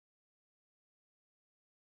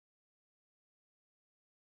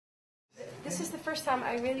This is the first time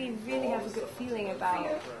I really have a good feeling about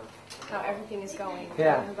how everything is going.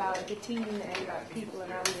 Yeah. About the team and about people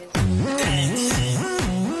around it.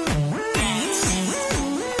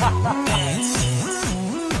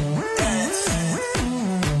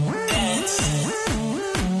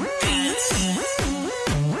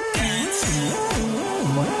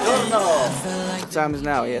 The time is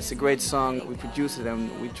now. Yeah, it's a great song. We produced it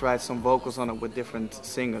and we tried some vocals on it with different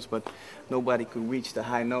singers, but nobody could reach the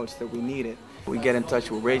high notes that we needed. We get in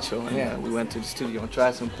touch with Rachel and we went to the studio and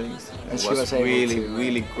tried some things. And she was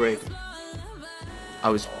really great. I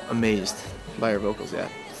was amazed by her vocals, yeah.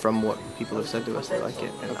 From what people have said to us, they like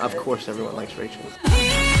it. And of course everyone likes Rachel.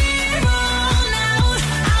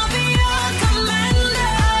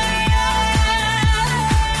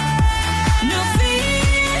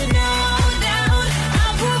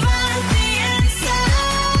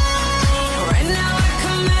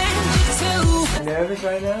 Nervous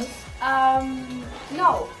right now?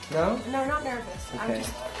 No. No? No, not nervous. Okay. I'm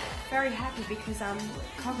just very happy because I'm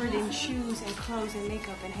covered in shoes and clothes and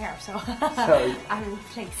makeup and hair, so I'm in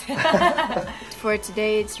place. For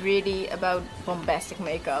today, it's really about bombastic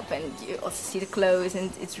makeup, and you also see the clothes,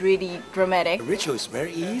 and it's really dramatic. The ritual is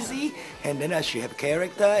very easy, and then she have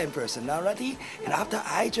character and personality. And after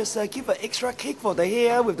I just give an extra kick for the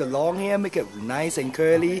hair with the long hair, make it nice and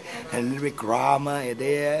curly, and a little bit glamour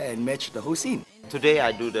there, and match the whole scene. Today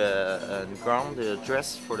I do the gown, the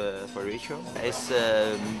dress for Rachel. It's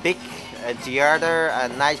big theater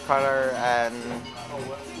and nice color and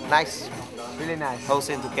nice, Really nice. whole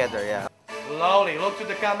scene together, yeah. Slowly, look to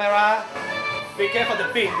the camera. Be careful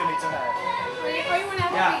the beat you need to have. Oh, you want to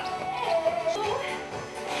have a beat?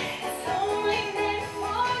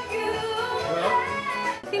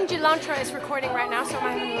 I think G-Lontra is recording right now, so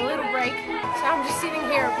I'm having a little break. So I'm just sitting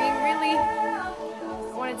here being really,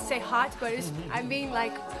 I wanted to say hot, but I'm being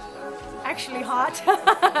like actually hot.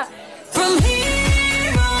 From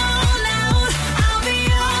here on out, I'll be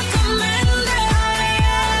your commander.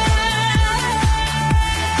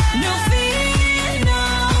 No fear, no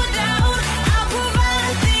doubt, I'll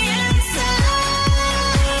provide the answer.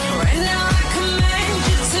 Right now I command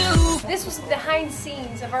you to. This was the behind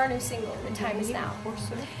scenes of our new single, The Time Is Now.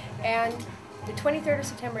 And the 23rd of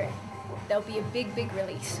September, there'll be a big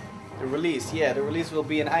release. The release will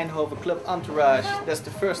be in Eindhoven Club Entourage. That's the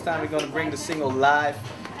first time we're going to bring the single live,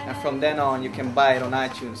 and from then on you can buy it on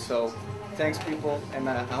iTunes. So thanks people, and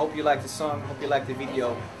I hope you like the song, hope you like the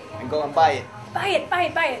video, and go and buy it. Buy it, buy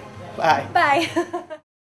it, buy it. Bye. Bye.